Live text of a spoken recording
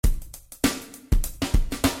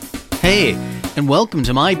Hey, and welcome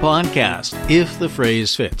to my podcast, If the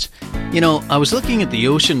Phrase Fits. You know, I was looking at the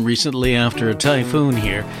ocean recently after a typhoon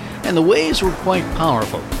here, and the waves were quite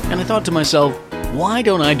powerful. And I thought to myself, why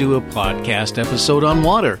don't I do a podcast episode on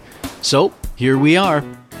water? So, here we are.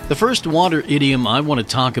 The first water idiom I want to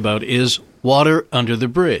talk about is water under the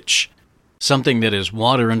bridge. Something that is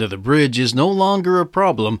water under the bridge is no longer a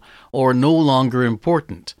problem or no longer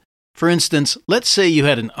important. For instance, let's say you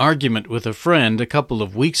had an argument with a friend a couple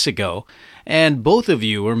of weeks ago, and both of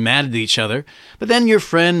you were mad at each other, but then your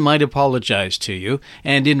friend might apologize to you,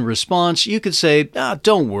 and in response you could say,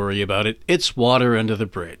 don't worry about it, it's water under the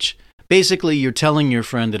bridge. Basically, you're telling your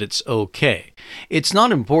friend that it's okay. It's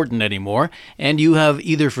not important anymore, and you have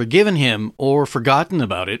either forgiven him or forgotten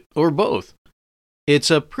about it, or both. It's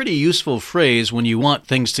a pretty useful phrase when you want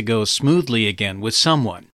things to go smoothly again with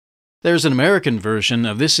someone. There's an American version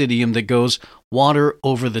of this idiom that goes water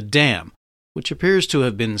over the dam, which appears to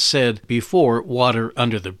have been said before water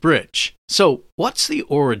under the bridge. So, what's the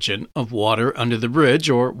origin of water under the bridge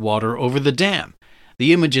or water over the dam?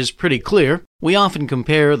 The image is pretty clear. We often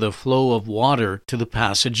compare the flow of water to the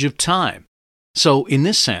passage of time. So, in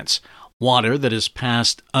this sense, water that is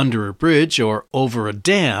passed under a bridge or over a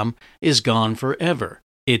dam is gone forever.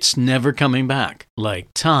 It's never coming back, like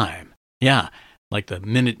time. Yeah. Like the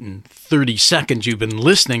minute and 30 seconds you've been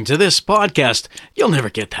listening to this podcast, you'll never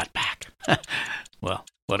get that back. Well,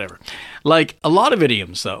 whatever. Like a lot of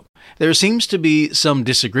idioms, though, there seems to be some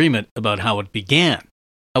disagreement about how it began.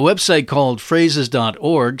 A website called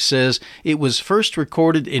phrases.org says it was first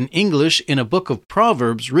recorded in English in a book of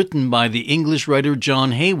Proverbs written by the English writer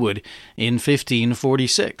John Haywood in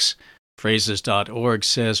 1546. Phrases.org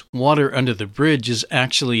says water under the bridge is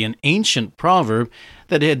actually an ancient proverb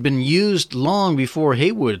that had been used long before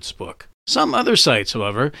Haywood's book. Some other sites,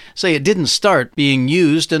 however, say it didn't start being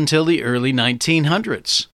used until the early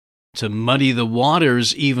 1900s. To muddy the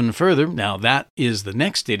waters even further, now that is the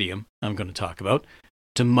next idiom I'm going to talk about,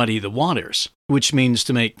 to muddy the waters, which means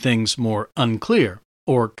to make things more unclear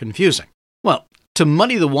or confusing. Well, to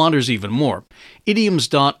muddy the waters even more,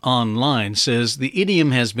 Idioms.online says the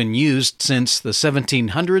idiom has been used since the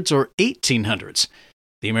 1700s or 1800s.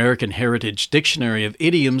 The American Heritage Dictionary of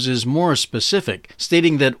Idioms is more specific,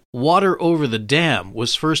 stating that water over the dam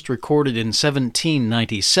was first recorded in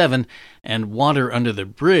 1797 and water under the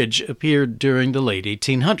bridge appeared during the late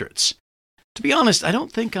 1800s. To be honest, I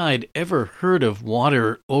don't think I'd ever heard of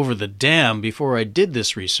water over the dam before I did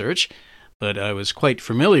this research, but I was quite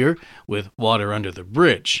familiar with water under the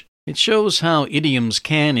bridge. It shows how idioms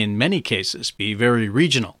can, in many cases, be very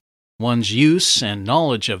regional. One's use and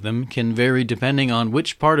knowledge of them can vary depending on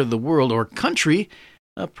which part of the world or country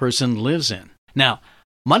a person lives in. Now,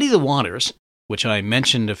 muddy the waters, which I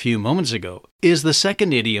mentioned a few moments ago, is the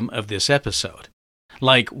second idiom of this episode.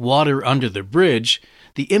 Like water under the bridge,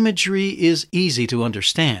 the imagery is easy to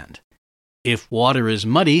understand. If water is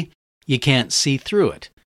muddy, you can't see through it,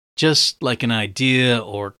 just like an idea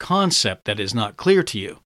or concept that is not clear to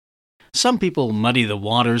you. Some people muddy the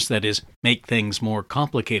waters, that is, make things more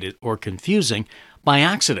complicated or confusing, by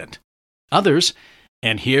accident. Others,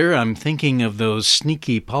 and here I'm thinking of those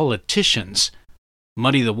sneaky politicians,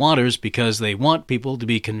 muddy the waters because they want people to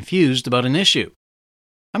be confused about an issue.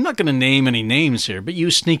 I'm not going to name any names here, but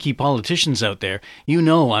you sneaky politicians out there, you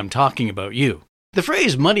know I'm talking about you. The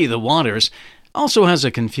phrase muddy the waters also has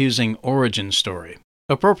a confusing origin story.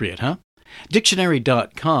 Appropriate, huh?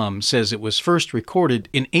 Dictionary.com says it was first recorded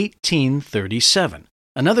in 1837.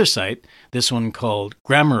 Another site, this one called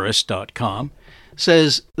Grammarist.com,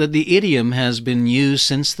 says that the idiom has been used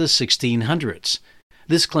since the 1600s.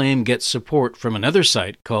 This claim gets support from another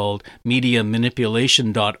site called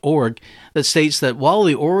MediaManipulation.org that states that while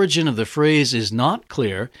the origin of the phrase is not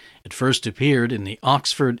clear, it first appeared in the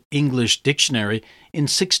Oxford English Dictionary in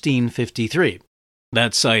 1653.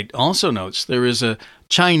 That site also notes there is a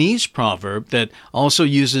Chinese proverb that also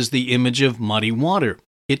uses the image of muddy water.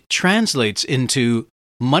 It translates into,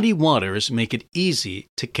 muddy waters make it easy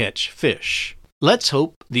to catch fish. Let's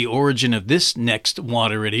hope the origin of this next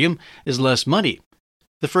water idiom is less muddy.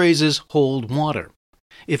 The phrase is hold water.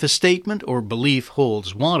 If a statement or belief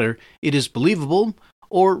holds water, it is believable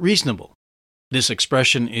or reasonable. This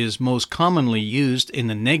expression is most commonly used in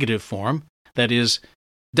the negative form, that is,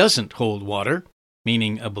 doesn't hold water,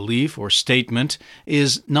 meaning a belief or statement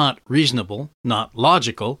is not reasonable, not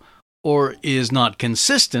logical, or is not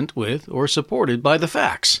consistent with or supported by the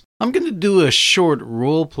facts. I'm going to do a short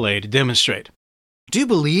role play to demonstrate. Do you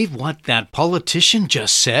believe what that politician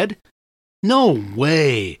just said? No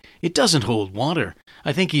way! It doesn't hold water.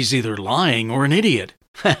 I think he's either lying or an idiot.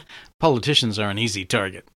 Politicians are an easy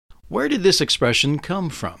target. Where did this expression come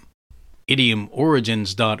from?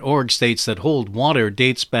 Idiomorigins.org states that hold water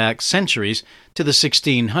dates back centuries to the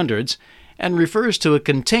 1600s and refers to a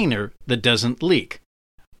container that doesn't leak,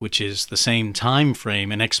 which is the same time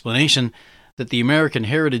frame and explanation that the American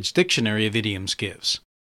Heritage Dictionary of Idioms gives.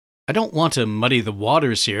 I don't want to muddy the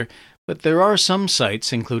waters here, but there are some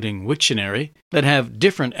sites, including Wiktionary, that have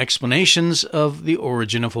different explanations of the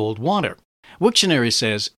origin of hold water. Wiktionary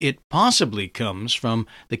says it possibly comes from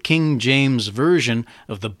the King James Version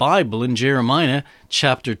of the Bible in Jeremiah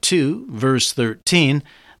chapter 2, verse 13,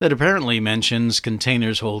 that apparently mentions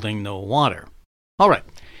containers holding no water. All right,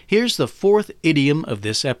 here's the fourth idiom of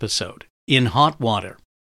this episode, in hot water.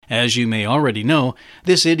 As you may already know,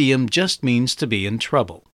 this idiom just means to be in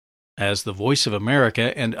trouble. As the Voice of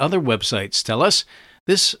America and other websites tell us,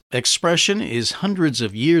 this expression is hundreds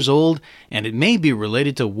of years old, and it may be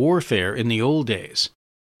related to warfare in the old days.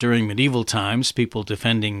 During medieval times, people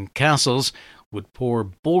defending castles would pour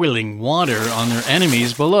boiling water on their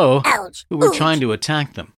enemies below who were trying to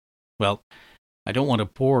attack them. Well, I don't want to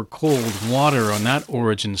pour cold water on that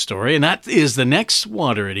origin story, and that is the next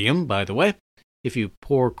water idiom, by the way. If you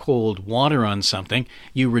pour cold water on something,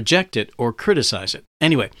 you reject it or criticize it.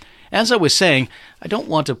 Anyway, as I was saying, I don't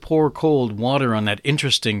want to pour cold water on that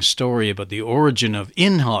interesting story about the origin of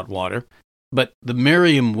in hot water, but the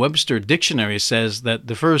Merriam-Webster dictionary says that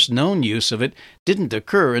the first known use of it didn't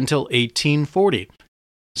occur until 1840.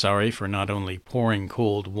 Sorry for not only pouring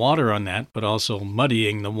cold water on that, but also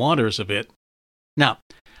muddying the waters a bit. Now,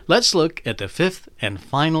 let's look at the fifth and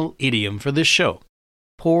final idiom for this show.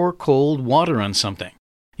 Pour cold water on something.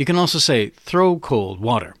 You can also say throw cold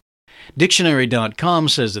water. Dictionary.com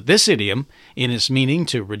says that this idiom, in its meaning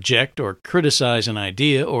to reject or criticize an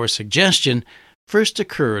idea or suggestion, first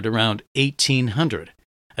occurred around 1800,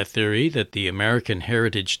 a theory that the American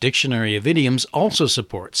Heritage Dictionary of Idioms also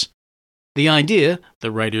supports. The idea,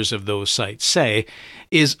 the writers of those sites say,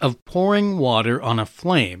 is of pouring water on a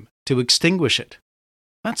flame to extinguish it.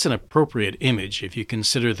 That's an appropriate image if you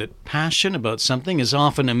consider that passion about something is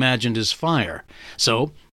often imagined as fire.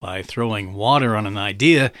 So, by throwing water on an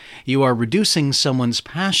idea, you are reducing someone's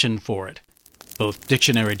passion for it. Both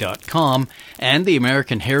Dictionary.com and the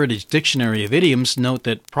American Heritage Dictionary of Idioms note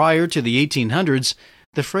that prior to the 1800s,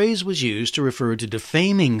 the phrase was used to refer to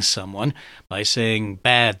defaming someone by saying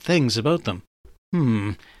bad things about them.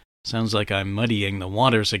 Sounds like I'm muddying the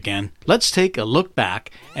waters again. Let's take a look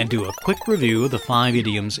back and do a quick review of the 5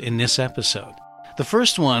 idioms in this episode. The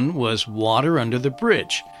first one was water under the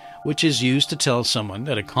bridge, which is used to tell someone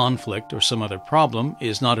that a conflict or some other problem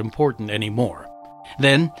is not important anymore.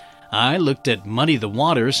 Then, I looked at muddy the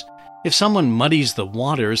waters. If someone muddies the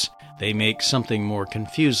waters, they make something more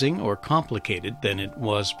confusing or complicated than it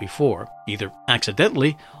was before, either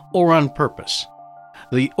accidentally or on purpose.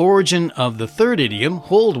 The origin of the third idiom,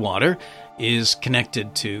 hold water, is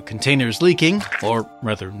connected to containers leaking, or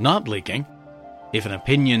rather not leaking. If an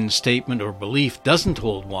opinion, statement, or belief doesn't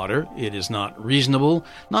hold water, it is not reasonable,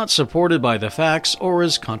 not supported by the facts, or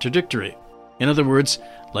is contradictory. In other words,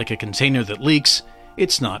 like a container that leaks,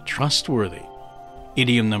 it's not trustworthy.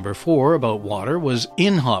 Idiom number 4 about water was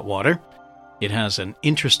in hot water. It has an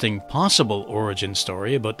interesting possible origin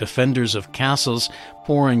story about defenders of castles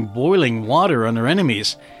pouring boiling water on their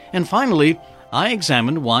enemies. And finally, I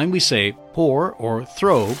examined why we say pour or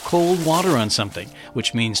throw cold water on something,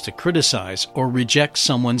 which means to criticize or reject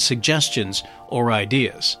someone's suggestions or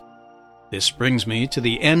ideas. This brings me to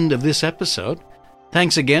the end of this episode.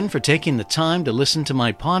 Thanks again for taking the time to listen to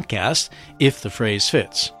my podcast, If the Phrase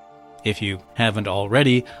Fits. If you haven't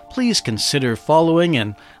already, please consider following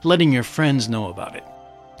and letting your friends know about it.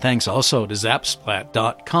 Thanks also to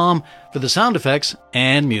Zapsplat.com for the sound effects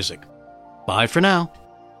and music. Bye for now.